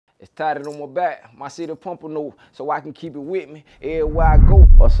It's tatted on my back, my city Pompano, so I can keep it with me everywhere I go.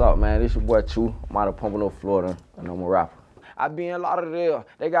 What's up, man? This your boy Choo. I'm out of Pompano, Florida, and I'm a rapper. I be in Lauderdale,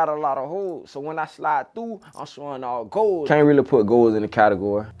 they got a lot of hoes, so when I slide through, I'm showing all gold. Can't really put goals in the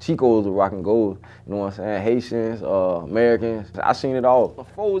category. Chicos are rocking gold, you know what I'm saying? Haitians, Americans, I seen it all. The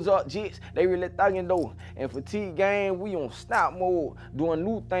foes up, jits, they really thuggin' though. And fatigue game, we on snap mode, doing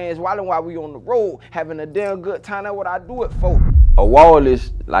new things while we on the road, having a damn good time, that's what I do it for. A wall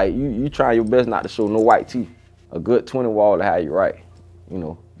is like, you trying your best not to show no white teeth. A good 20 wall to have you right, you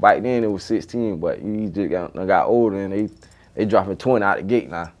know. Back then it was 16, but you just got older and they dropping 20 out the gate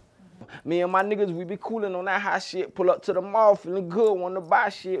now. Me and my niggas, we be coolin' on that hot shit. Pull up to the mall, feeling good, wanna buy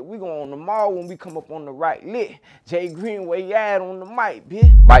shit. We go on the mall when we come up on the right lit. Jay Green, where you at on the mic,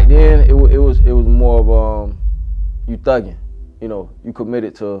 bitch? Back then, it was more of you thuggin'. You know, you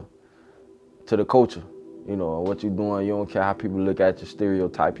committed to the culture. You know, what you doing, you don't care how people look at you,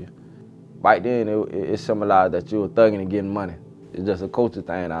 stereotype you. Back then, it symbolized that you were thugging and getting money. It's just a culture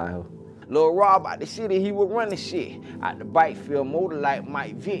thing out here. Lil Rob out the city, he was running shit. Out the bike field, motor like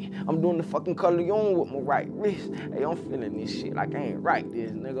Mike Vick. I'm doing the fucking Corleone with my right wrist. Hey, I'm feeling this shit like I ain't right,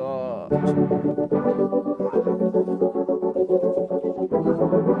 this nigga.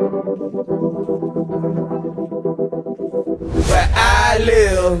 Where I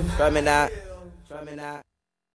live, coming out.